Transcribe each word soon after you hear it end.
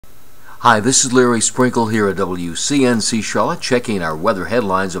Hi, this is Larry Sprinkle here at WCNC Charlotte, checking our weather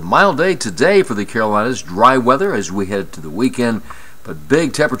headlines. A mild day today for the Carolinas, dry weather as we head to the weekend, but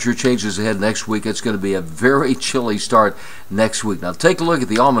big temperature changes ahead next week. It's going to be a very chilly start next week. Now take a look at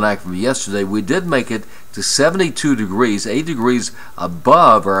the almanac from yesterday. We did make it to 72 degrees, 8 degrees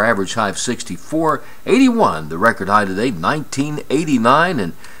above our average high of 64. 81, the record high today, 1989,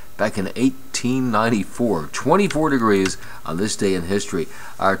 and back in 1894, 24 degrees on this day in history.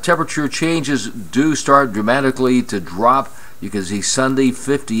 Our temperature changes do start dramatically to drop. You can see Sunday,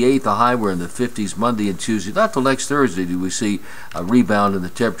 58, the high. We're in the 50s Monday and Tuesday. Not till next Thursday do we see a rebound in the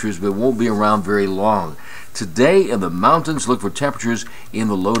temperatures, but it won't be around very long. Today in the mountains, look for temperatures in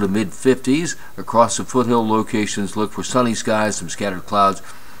the low to mid 50s. Across the foothill locations, look for sunny skies, some scattered clouds.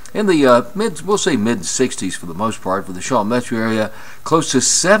 In the we'll say mid 60s for the most part. For the Charlotte metro area, close to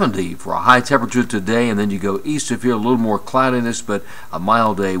 70 for a high temperature today, and then you go east of here, a little more cloudiness, but a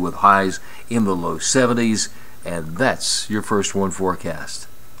mild day with highs in the low 70s. And that's your First One forecast.